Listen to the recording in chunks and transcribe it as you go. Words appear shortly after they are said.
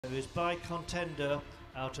who is by Contender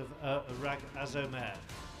out of Ragazzo.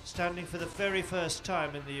 Standing for the very first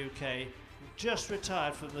time in the UK, just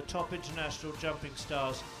retired from the top international jumping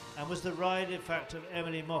stars and was the ride, in fact, of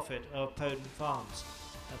Emily Moffitt of Poden Farms.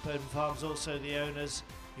 Poden Farms also the owners,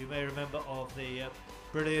 you may remember, of the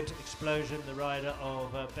brilliant Explosion, the rider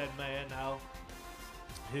of Ben Mayer now,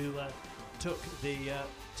 who took the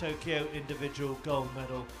Tokyo individual gold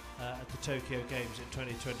medal at the Tokyo Games in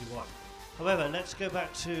 2021. However, let's go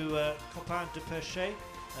back to Copain Du Perchet.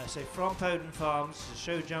 So from Poden Farms, the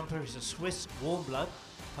show jumper. He's a Swiss warm blood,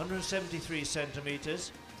 173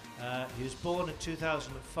 centimetres. He was born in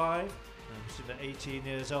 2005. He's about 18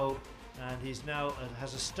 years old, and he's now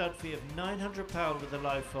has a stud fee of £900 with a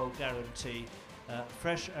live foal guarantee,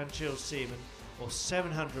 fresh and chilled semen, or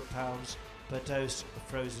 £700 per dose of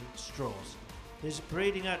frozen straws. His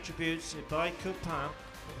breeding attributes are by Copain,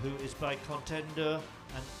 who is by Contender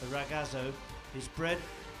and Ragazzo. He's bred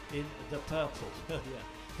in the purple. Yeah.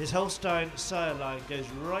 His Holstein sire line goes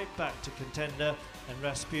right back to Contender and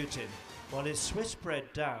Rasputin, while his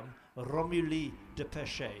Swiss-bred dam, Emily de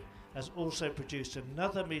Perchet, has also produced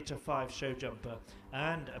another metre-5 show jumper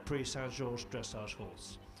and a Prix Saint-Georges dressage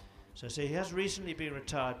horse. So he has recently been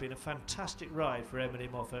retired, been a fantastic ride for Emily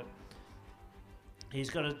Moffitt. He's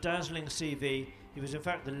got a dazzling CV. He was in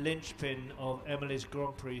fact the linchpin of Emily's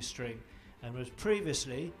Grand Prix string, and was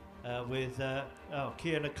previously with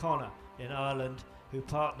Cian O'Connor in Ireland, who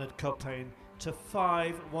partnered Copain to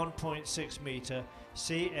 5 1.6 metre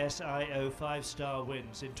CSIO 5-star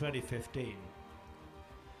wins in 2015.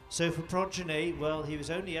 So for progeny, well, he was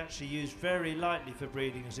only actually used very lightly for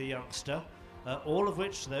breeding as a youngster, all of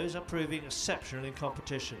which those are proving exceptional in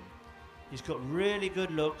competition. He's got really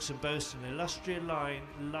good looks and boasts an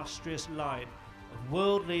illustrious line of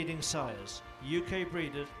world-leading sires. UK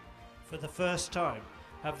breeders, for the first time,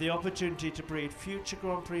 have the opportunity to breed future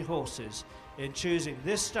Grand Prix horses in choosing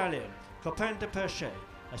this stallion, Copain Du Perchet,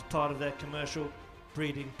 as part of their commercial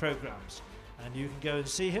breeding programs. And you can go and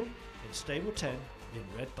see him in Stable 10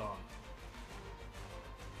 in Red Barn.